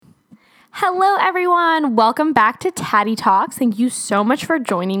Hello, everyone. Welcome back to Tatty Talks. Thank you so much for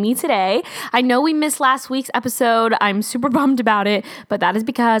joining me today. I know we missed last week's episode. I'm super bummed about it, but that is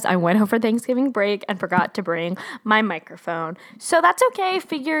because I went home for Thanksgiving break and forgot to bring my microphone. So that's okay.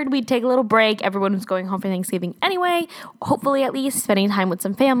 Figured we'd take a little break. Everyone was going home for Thanksgiving anyway, hopefully at least spending time with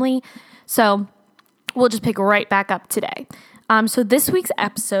some family. So we'll just pick right back up today. So this week's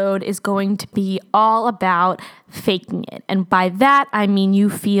episode is going to be all about faking it. And by that, I mean you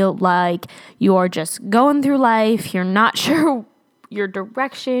feel like you're just going through life, you're not sure your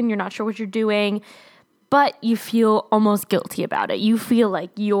direction, you're not sure what you're doing, but you feel almost guilty about it. You feel like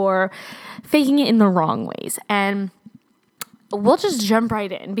you're faking it in the wrong ways. And we'll just jump right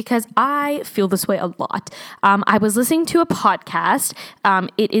in because I feel this way a lot. I was listening to a podcast.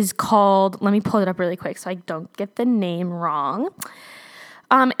 It is called, let me pull it up really quick so I don't get the name wrong.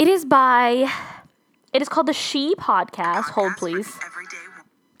 It is called the She Podcast. Hold, please.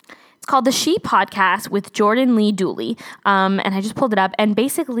 It's called the She Podcast with Jordan Lee Dooley. And I just pulled it up. And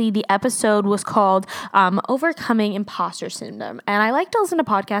basically the episode was called Overcoming Imposter Syndrome. And I like to listen to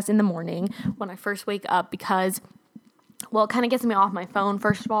podcasts in the morning when I first wake up because, well, it kind of gets me off my phone,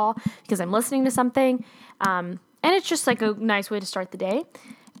 first of all, because I'm listening to something. And it's just like a nice way to start the day.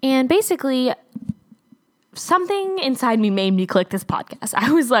 And basically, something inside me made me click this podcast.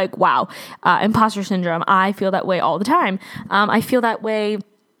 I was like, wow, imposter syndrome. I feel that way all the time. I feel that way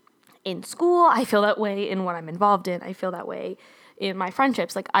in school. I feel that way in what I'm involved in. I feel that way in my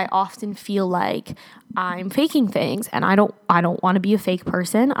friendships. Like, I often feel like I'm faking things, and I don't want to be a fake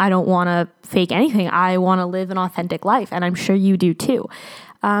person. I don't want to fake anything. I want to live an authentic life, and I'm sure you do too.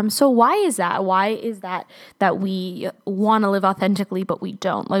 So why is that? Why is that we want to live authentically, but we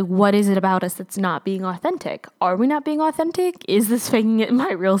don't? Like, what is it about us that's not being authentic? Are we not being authentic? Is this faking it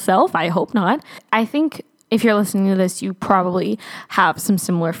my real self? I hope not. I think if you're listening to this, you probably have some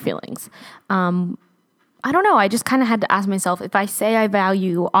similar feelings. I don't know. I just kind of had to ask myself, if I say I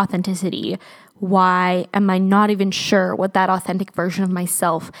value authenticity, why am I not even sure what that authentic version of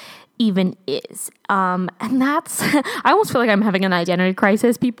myself even is? And that's, I almost feel like I'm having an identity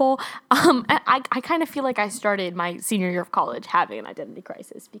crisis, people. I kind of feel like I started my senior year of college having an identity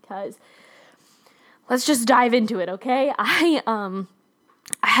crisis because let's just dive into it, okay? I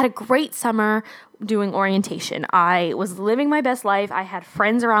had a great summer doing orientation. I was living my best life. I had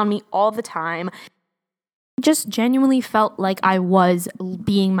friends around me all the time. Just genuinely felt like I was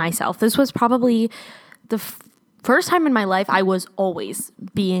being myself. This was probably the first time in my life I was always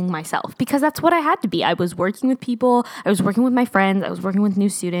being myself because that's what I had to be. I was working with people, I was working with my friends, I was working with new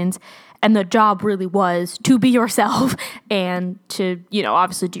students, and the job really was to be yourself and to,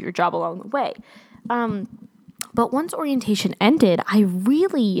 obviously do your job along the way. But once orientation ended, I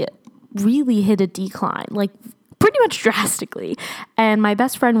really, really hit a decline, like pretty much drastically. And my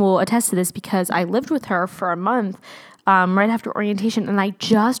best friend will attest to this because I lived with her for a month right after orientation, and I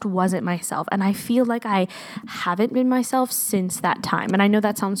just wasn't myself. And I feel like I haven't been myself since that time. And I know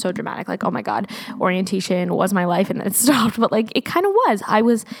that sounds so dramatic, like, oh my God, orientation was my life and it stopped. But like, it kind of was.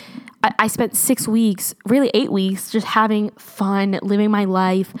 I spent 6 weeks, really 8 weeks, just having fun, living my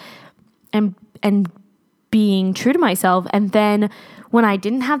life and being true to myself. And then when I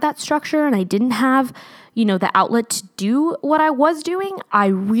didn't have that structure and I didn't have, the outlet to do what I was doing, I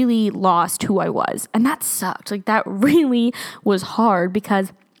really lost who I was. And that sucked. Like, that really was hard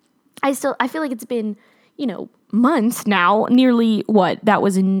because I feel like it's been, months now, nearly that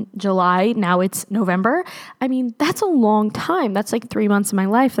was in July. Now it's November. I mean, that's a long time. That's like 3 months of my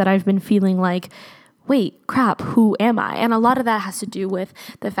life that I've been feeling like, wait, crap, who am I? And a lot of that has to do with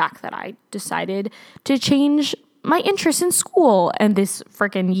the fact that I decided to change my interest in school and this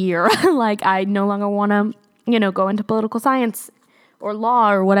freaking year. Like, I no longer want to, go into political science or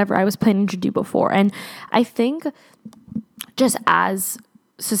law or whatever I was planning to do before. And I think just as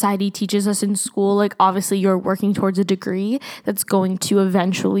society teaches us in school, like, obviously you're working towards a degree that's going to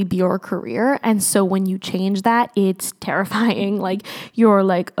eventually be your career. And so when you change that, it's terrifying. Like, you're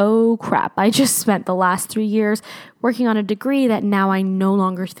like, oh crap, I just spent the last 3 years working on a degree that now I no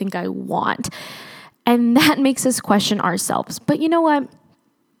longer think I want. And that makes us question ourselves. But you know what?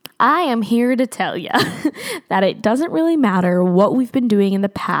 I am here to tell you that it doesn't really matter what we've been doing in the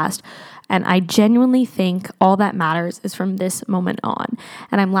past. And I genuinely think all that matters is from this moment on.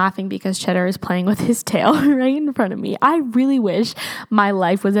 And I'm laughing because Cheddar is playing with his tail right in front of me. I really wish my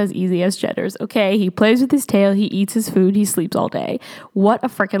life was as easy as Cheddar's. Okay, he plays with his tail, he eats his food, he sleeps all day. What a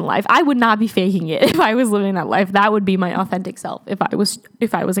freaking life. I would not be faking it if I was living that life. That would be my authentic self if I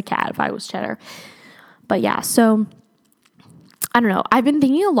was a cat, if I was Cheddar. But yeah, so I don't know. I've been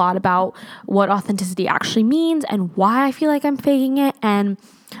thinking a lot about what authenticity actually means and why I feel like I'm faking it. And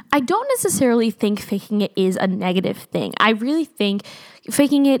I don't necessarily think faking it is a negative thing. I really think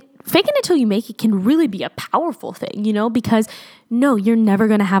faking it till you make it can really be a powerful thing, because no, you're never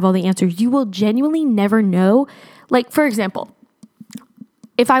going to have all the answers. You will genuinely never know. Like, for example,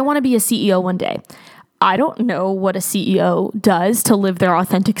 if I want to be a CEO one day, I don't know what a CEO does to live their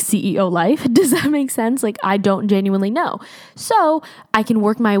authentic CEO life. Does that make sense? Like, I don't genuinely know. So I can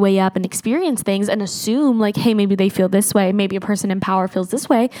work my way up and experience things and assume like, hey, maybe they feel this way. Maybe a person in power feels this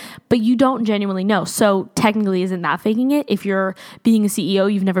way, but you don't genuinely know. So technically, isn't that faking it? If you're being a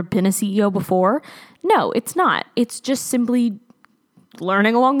CEO, you've never been a CEO before. No, it's not. It's just simply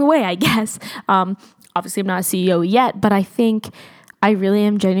learning along the way, I guess. Obviously, I'm not a CEO yet, but I think I really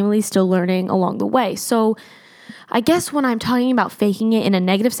am genuinely still learning along the way. So I guess when I'm talking about faking it in a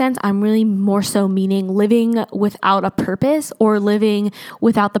negative sense, I'm really more so meaning living without a purpose or living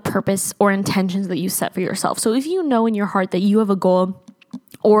without the purpose or intentions that you set for yourself. So if you know in your heart that you have a goal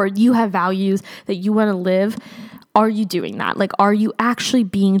or you have values that you want to live, are you doing that? Like, are you actually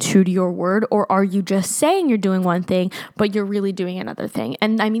being true to your word, or are you just saying you're doing one thing, but you're really doing another thing?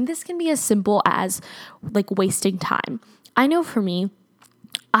 And I mean, this can be as simple as like wasting time. I know for me,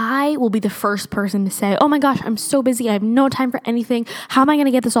 I will be the first person to say, oh my gosh, I'm so busy. I have no time for anything. How am I going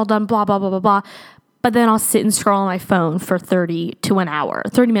to get this all done? Blah, blah, blah, blah, blah. But then I'll sit and scroll on my phone for 30 minutes to an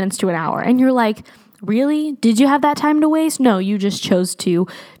hour. And you're like, really? Did you have that time to waste? No, you just chose to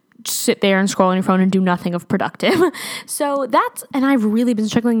sit there and scroll on your phone and do nothing of productive. And I've really been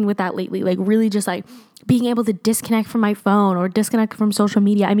struggling with that lately, like really just like being able to disconnect from my phone or disconnect from social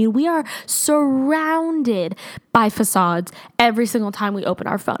media. I mean, we are surrounded by facades every single time we open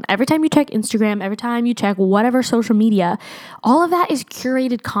our phone. Every time you check Instagram, every time you check whatever social media, all of that is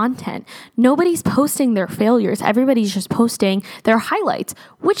curated content. Nobody's posting their failures. Everybody's just posting their highlights,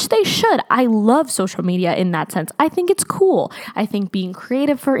 which they should. I love social media in that sense. I think it's cool. I think being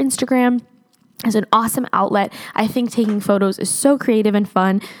creative for Instagram is an awesome outlet. I think taking photos is so creative and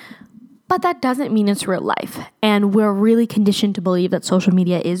fun. But that doesn't mean it's real life. And we're really conditioned to believe that social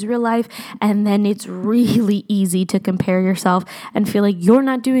media is real life. And then it's really easy to compare yourself and feel like you're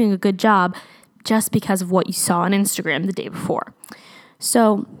not doing a good job just because of what you saw on Instagram the day before.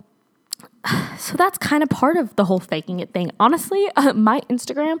 So that's kind of part of the whole faking it thing. Honestly, my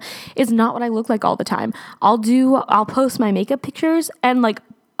Instagram is not what I look like all the time. I'll post my makeup pictures and like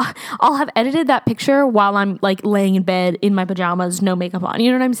I'll have edited that picture while I'm like laying in bed in my pajamas, no makeup on.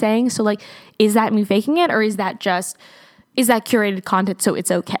 You know what I'm saying? So like, is that me faking it, or is that curated content so it's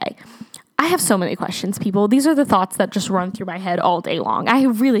okay? I have so many questions, people. These are the thoughts that just run through my head all day long. I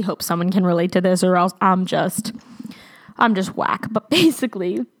really hope someone can relate to this, or else I'm just whack. But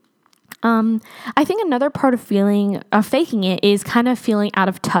basically, I think another part of faking it is kind of feeling out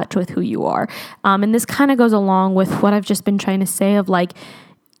of touch with who you are. And this kind of goes along with what I've just been trying to say of like,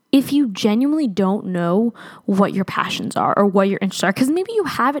 if you genuinely don't know what your passions are or what your interests are, because maybe you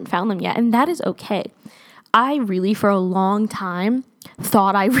haven't found them yet, and that is okay. I really, for a long time,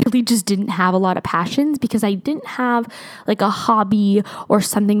 thought I really just didn't have a lot of passions because I didn't have like a hobby or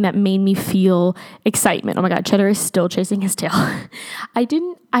something that made me feel excitement. Oh my God, Cheddar is still chasing his tail. I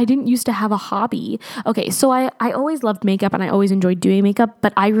didn't used to have a hobby. Okay, so I always loved makeup and I always enjoyed doing makeup,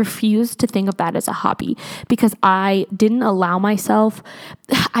 but I refused to think of that as a hobby because I didn't allow myself.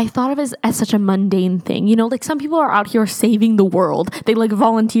 I thought of it as such a mundane thing. You know, like some people are out here saving the world. They like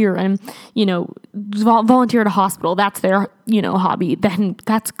volunteer and, volunteer at a hospital. That's their, hobby. Then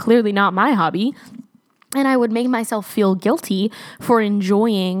that's clearly not my hobby. And I would make myself feel guilty for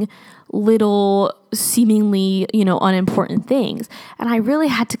enjoying little seemingly, unimportant things. And I really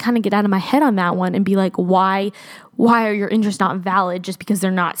had to kind of get out of my head on that one and be like, why are your interests not valid just because they're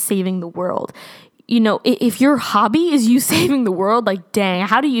not saving the world? If your hobby is you saving the world, like, dang,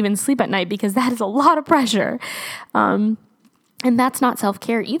 how do you even sleep at night? Because that is a lot of pressure. And that's not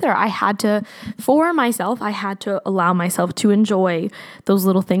self-care either. I had to allow myself to enjoy those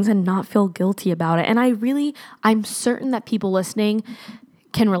little things and not feel guilty about it. And I'm certain that people listening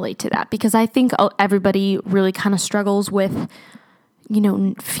can relate to that because I think everybody really kind of struggles with,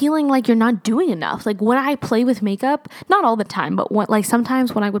 feeling like you're not doing enough. Like when I play with makeup, not all the time, but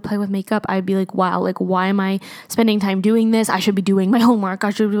sometimes when I would play with makeup, I'd be like, wow, like why am I spending time doing this? I should be doing my homework.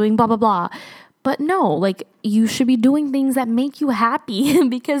 I should be doing blah, blah, blah. But no, like you should be doing things that make you happy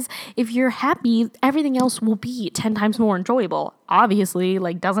because if you're happy, everything else will be 10 times more enjoyable. Obviously,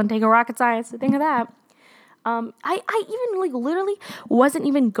 like doesn't take a rocket science to think of that. I even like literally wasn't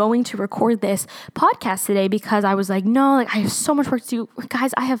even going to record this podcast today because I was like, no, like I have so much work to do.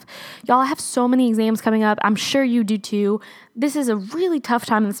 Guys, I have so many exams coming up. I'm sure you do too. This is a really tough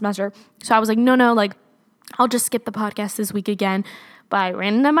time in the semester. So I was like, no, like I'll just skip the podcast this week again. But I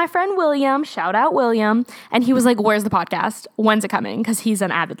ran into my friend William, shout out William, and he was like, where's the podcast? When's it coming? Because he's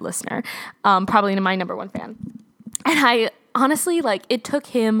an avid listener, probably my number one fan. And I honestly, like, it took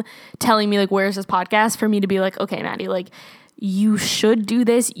him telling me, like, where's this podcast for me to be like, okay, Maddie, like, you should do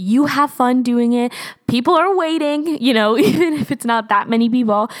this. You have fun doing it. People are waiting, you know, even if it's not that many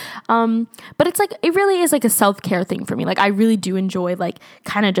people. But it's like, it really is like a self-care thing for me. Like, I really do enjoy, like,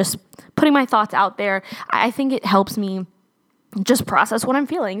 kind of just putting my thoughts out there. I think it helps me just process what I'm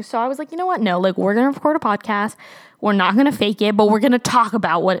feeling. So I was like, you know what? No, like we're going to record a podcast. We're not going to fake it, but we're going to talk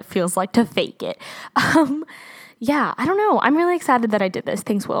about what it feels like to fake it. Yeah, I don't know. I'm really excited that I did this.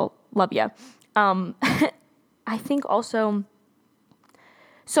 Thanks, Will. Love you. I think also,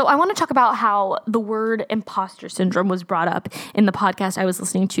 so I want to talk about how the word imposter syndrome was brought up in the podcast I was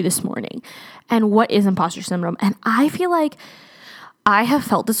listening to this morning. And what is imposter syndrome? And I feel like I have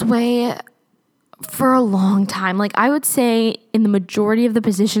felt this way for a long time. Like I would say in the majority of the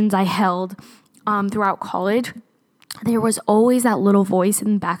positions I held throughout college, there was always that little voice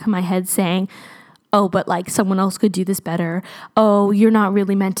in the back of my head saying, oh, but like someone else could do this better. Oh, you're not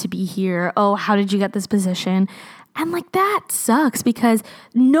really meant to be here. Oh, how did you get this position? And like that sucks because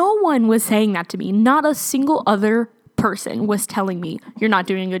no one was saying that to me. Not a single other person was telling me, you're not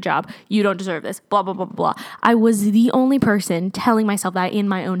doing a good job. You don't deserve this. Blah, blah, blah, blah. I was the only person telling myself that in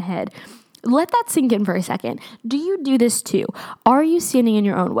my own head. Let that sink in for a second. Do you do this too? Are you standing in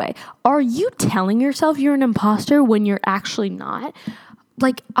your own way? Are you telling yourself you're an imposter when you're actually not?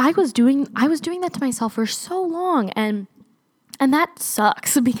 Like I was doing that to myself for so long, and that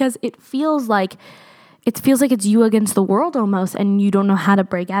sucks because it feels like it's you against the world almost, and you don't know how to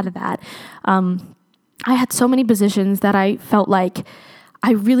break out of that. I had so many positions that I felt like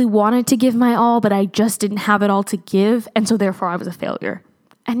I really wanted to give my all, but I just didn't have it all to give, and so therefore I was a failure.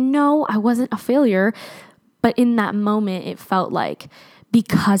 And no, I wasn't a failure, but in that moment, it felt like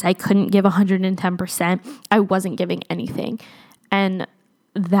because I couldn't give 110%, I wasn't giving anything. And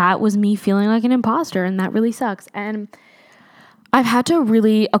that was me feeling like an imposter, and that really sucks. And I've had to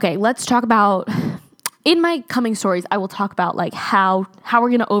let's talk about, in my coming stories, I will talk about like how we're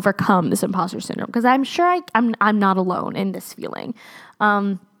going to overcome this imposter syndrome, because I'm sure I'm not alone in this feeling.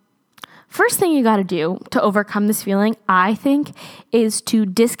 First thing you got to do to overcome this feeling, I think, is to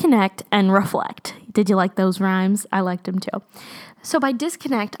disconnect and reflect. Did you like those rhymes? I liked them too. So by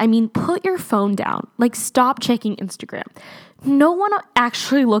disconnect, I mean put your phone down. Like stop checking Instagram. No one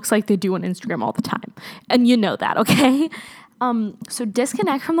actually looks like they do on Instagram all the time. And you know that, okay? So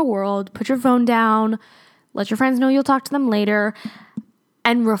disconnect from the world, put your phone down, let your friends know you'll talk to them later,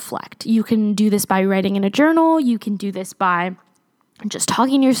 and reflect. You can do this by writing in a journal. You can do this by just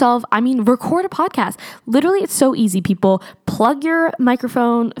talking to yourself. I mean, record a podcast. Literally, it's so easy, people. Plug your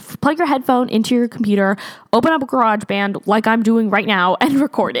headphone into your computer, open up a GarageBand like I'm doing right now, and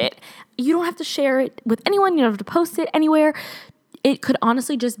record it. You don't have to share it with anyone. You don't have to post it anywhere. It could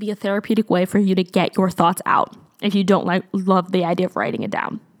honestly just be a therapeutic way for you to get your thoughts out if you don't love the idea of writing it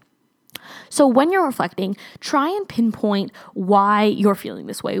down. So when you're reflecting, try and pinpoint why you're feeling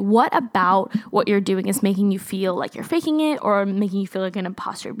this way. What about what you're doing is making you feel like you're faking it or making you feel like an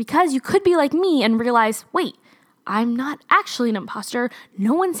imposter? Because you could be like me and realize, wait, I'm not actually an imposter.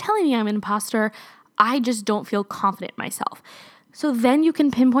 No one's telling me I'm an imposter. I just don't feel confident in myself. So then you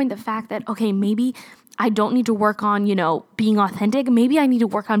can pinpoint the fact that, okay, maybe I don't need to work on, being authentic. Maybe I need to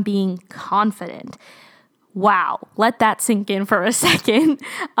work on being confident. Wow. Let that sink in for a second.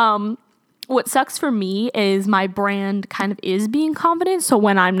 What sucks for me is my brand kind of is being confident. So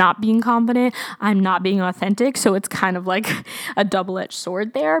when I'm not being confident, I'm not being authentic. So it's kind of like a double-edged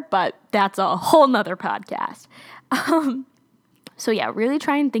sword there, but that's a whole nother podcast. So yeah, really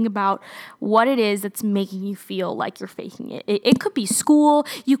try and think about what it is that's making you feel like you're faking it. It could be school.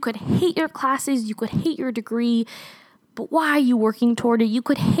 You could hate your classes. You could hate your degree. But why are you working toward it? You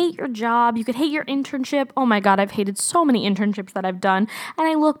could hate your job. You could hate your internship. Oh my God, I've hated so many internships that I've done. And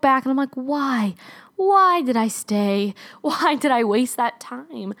I look back and I'm like, why? Why did I stay? Why did I waste that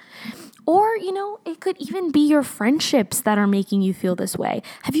time? Or, it could even be your friendships that are making you feel this way.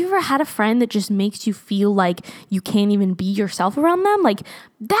 Have you ever had a friend that just makes you feel like you can't even be yourself around them? Like,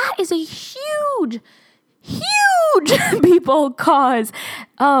 that is a huge people cause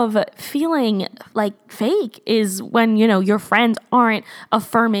of feeling like fake is when, your friends aren't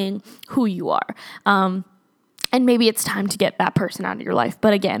affirming who you are. And maybe it's time to get that person out of your life.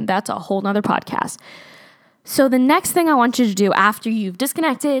 But again, that's a whole nother podcast. So the next thing I want you to do after you've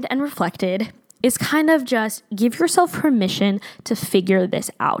disconnected and reflected is kind of just give yourself permission to figure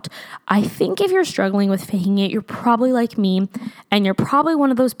this out. I think if you're struggling with faking it, you're probably like me, and you're probably one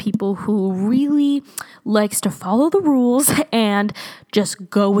of those people who really likes to follow the rules and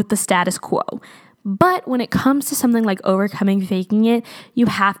just go with the status quo. But when it comes to something like overcoming faking it, you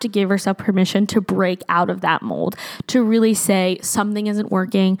have to give yourself permission to break out of that mold, to really say something isn't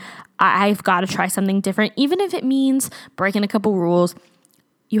working. I've got to try something different, even if it means breaking a couple rules.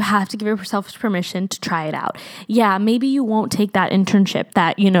 You have to give yourself permission to try it out. Yeah, maybe you won't take that internship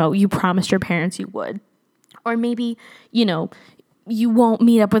that, you promised your parents you would. Or maybe, you won't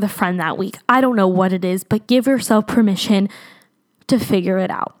meet up with a friend that week. I don't know what it is, but give yourself permission to figure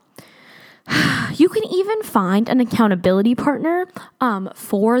it out. You can even find an accountability partner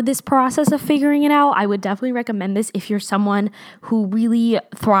for this process of figuring it out. I would definitely recommend this if you're someone who really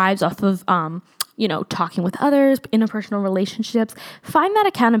thrives off of talking with others, interpersonal relationships. Find that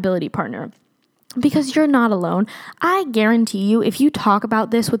accountability partner because you're not alone. I guarantee you, if you talk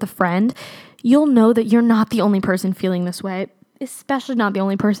about this with a friend, you'll know that you're not the only person feeling this way, especially not the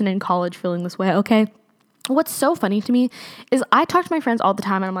only person in college feeling this way, okay? What's so funny to me is I talk to my friends all the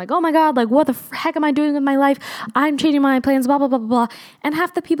time and I'm like, oh my God, like what the heck am I doing with my life? I'm changing my plans, blah, blah, blah, blah, blah. And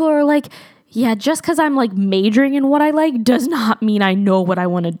half the people are like, yeah, just because I'm like majoring in what I like does not mean I know what I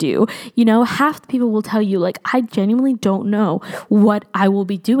want to do. Half the people will tell you like, I genuinely don't know what I will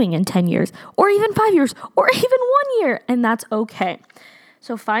be doing in 10 years or even 5 years or even 1 year. And that's okay.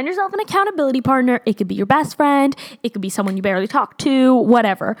 So find yourself an accountability partner. It could be your best friend. It could be someone you barely talk to,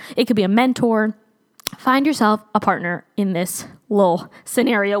 whatever. It could be a mentor. Find yourself a partner in this little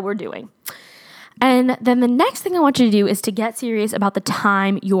scenario we're doing. And then the next thing I want you to do is to get serious about the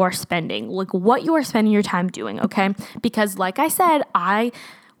time you are spending, like what you are spending your time doing, okay? Because like I said, I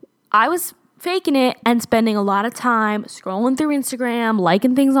was faking it and spending a lot of time scrolling through Instagram,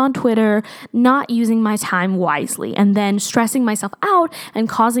 liking things on Twitter, not using my time wisely, and then stressing myself out and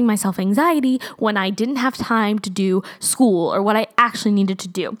causing myself anxiety when I didn't have time to do school or what I actually needed to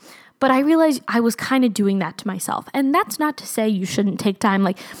do. But I realized I was kind of doing that to myself. And that's not to say you shouldn't take time.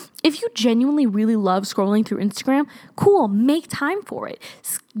 Like, if you genuinely really love scrolling through Instagram, cool, make time for it.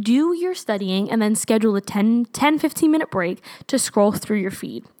 Do your studying and then schedule a 15 minute break to scroll through your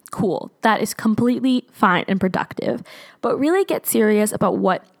feed. Cool. That is completely fine and productive. But really get serious about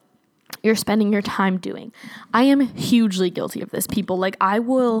what you're spending your time doing. I am hugely guilty of this, people. Like, I'm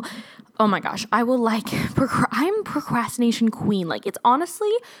procrastination queen. Like, it's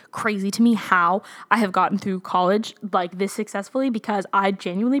honestly crazy to me how I have gotten through college like this successfully because I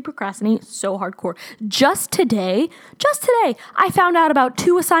genuinely procrastinate so hardcore. Just today, I found out about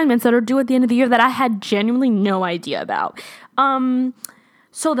 2 assignments that are due at the end of the year that I had genuinely no idea about.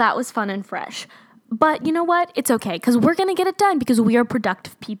 So that was fun and fresh. But you know what? It's okay because we're going to get it done because we are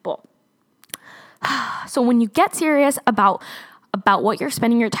productive people. So when you get serious about what you're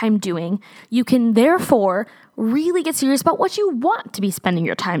spending your time doing, you can therefore really get serious about what you want to be spending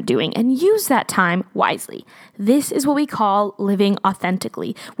your time doing and use that time wisely. This is what we call living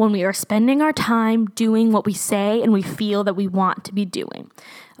authentically, when we are spending our time doing what we say and we feel that we want to be doing.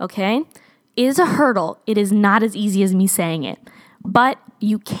 Okay? It is a hurdle. It is not as easy as me saying it, but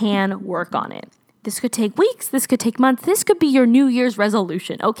you can work on it. This could take weeks. This could take months. This could be your New Year's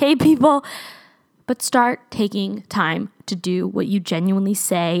resolution. Okay, people? But start taking time to do what you genuinely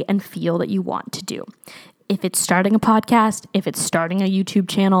say and feel that you want to do. If it's starting a podcast, if it's starting a YouTube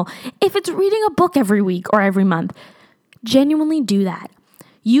channel, if it's reading a book every week or every month, genuinely do that.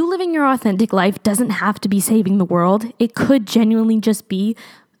 You living your authentic life doesn't have to be saving the world. It could genuinely just be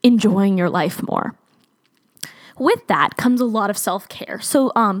enjoying your life more. With that comes a lot of self-care.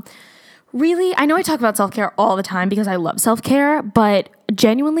 So, really, I know I talk about self-care all the time because I love self-care, but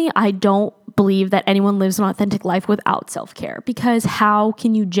genuinely, I don't believe that anyone lives an authentic life without self-care, because how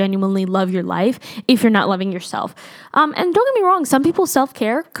can you genuinely love your life if you're not loving yourself? And don't get me wrong, some people's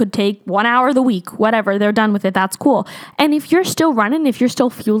self-care could take 1 hour of the week, whatever, they're done with it, that's cool. And if you're still running, if you're still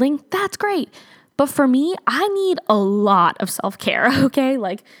fueling, that's great. But for me, I need a lot of self-care, okay?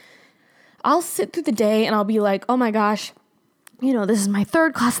 Like, I'll sit through the day and I'll be like, oh my gosh, this is my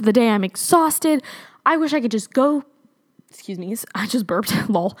 3rd class of the day, I'm exhausted. I wish I could just go excuse me, I just burped,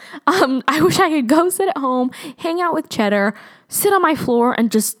 lol. I wish I could go sit at home, hang out with Cheddar, sit on my floor,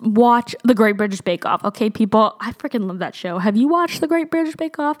 and just watch The Great British Bake Off. Okay, people, I freaking love that show. Have you watched The Great British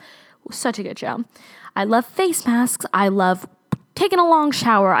Bake Off? Such a good show. I love face masks. I love taking a long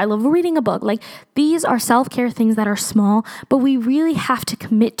shower. I love reading a book. Like, these are self-care things that are small, but we really have to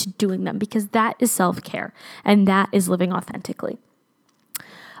commit to doing them because that is self-care and that is living authentically.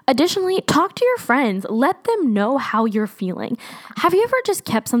 Additionally, talk to your friends. Let them know how you're feeling. Have you ever just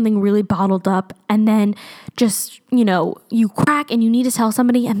kept something really bottled up and then just, you crack and you need to tell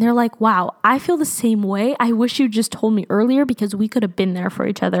somebody and they're like, wow, I feel the same way. I wish you just told me earlier because we could have been there for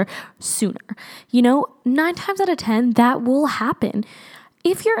each other sooner. 9 times out of 10, that will happen.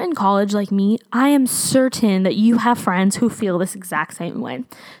 If you're in college like me, I am certain that you have friends who feel this exact same way.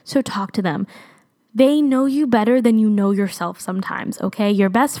 So talk to them. They know you better than you know yourself sometimes, okay? Your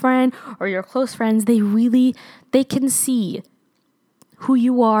best friend or your close friends, they can see who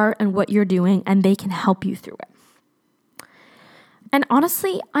you are and what you're doing, and they can help you through it. And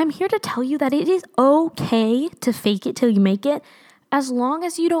honestly, I'm here to tell you that it is okay to fake it till you make it, as long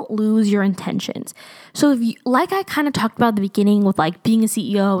as you don't lose your intentions. So like I kind of talked about at the beginning with like being a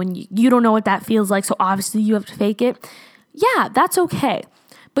CEO and you don't know what that feels like, so obviously you have to fake it. Yeah, that's okay.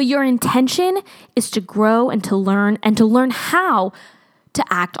 But your intention is to grow and to learn how to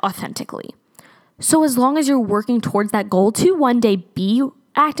act authentically. So as long as you're working towards that goal to one day be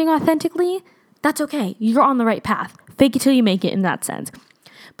acting authentically, that's okay. You're on the right path. Fake it till you make it in that sense.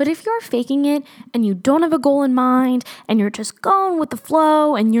 But if you're faking it and you don't have a goal in mind and you're just going with the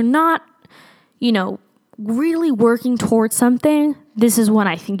flow and you're not, really working towards something, this is when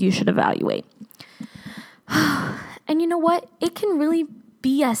I think you should evaluate. And you know what? It can really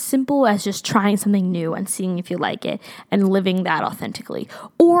be as simple as just trying something new and seeing if you like it and living that authentically.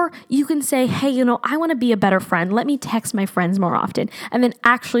 Or you can say, hey, I want to be a better friend. Let me text my friends more often. And then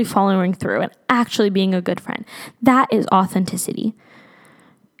actually following through and actually being a good friend. That is authenticity.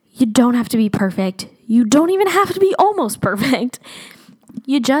 You don't have to be perfect. You don't even have to be almost perfect.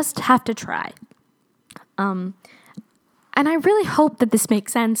 You just have to try. And I really hope that this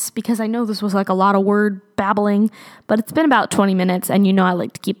makes sense because I know this was like a lot of word babbling, but it's been about 20 minutes and I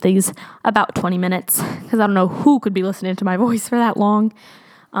like to keep these about 20 minutes because I don't know who could be listening to my voice for that long.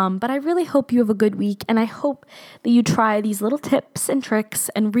 But I really hope you have a good week and I hope that you try these little tips and tricks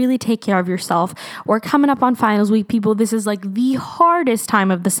and really take care of yourself. We're coming up on finals week, people. This is like the hardest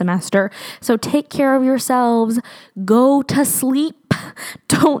time of the semester. So take care of yourselves. Go to sleep.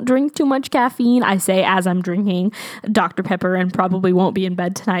 Don't drink too much caffeine. I say as I'm drinking Dr. Pepper and probably won't be in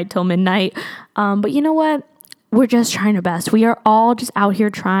bed tonight till midnight. But you know what? We're just trying our best. We are all just out here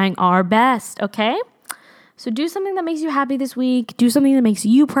trying our best, okay? So do something that makes you happy this week. Do something that makes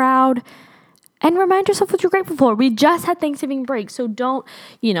you proud. And remind yourself what you're grateful for. We just had Thanksgiving break. So don't,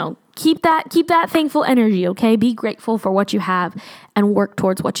 keep that thankful energy, okay? Be grateful for what you have and work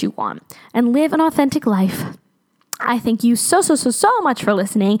towards what you want. And live an authentic life. I thank you so much for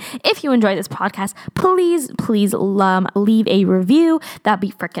listening. If you enjoyed this podcast, please leave a review. That'd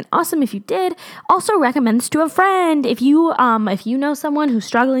be freaking awesome if you did. Also recommend this to a friend. If you know someone who's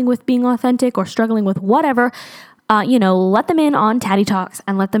struggling with being authentic or struggling with whatever, let them in on Tatty Talks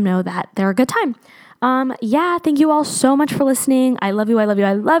and let them know that they're a good time. Thank you all so much for listening. I love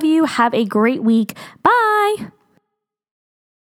you. Have a great week. Bye.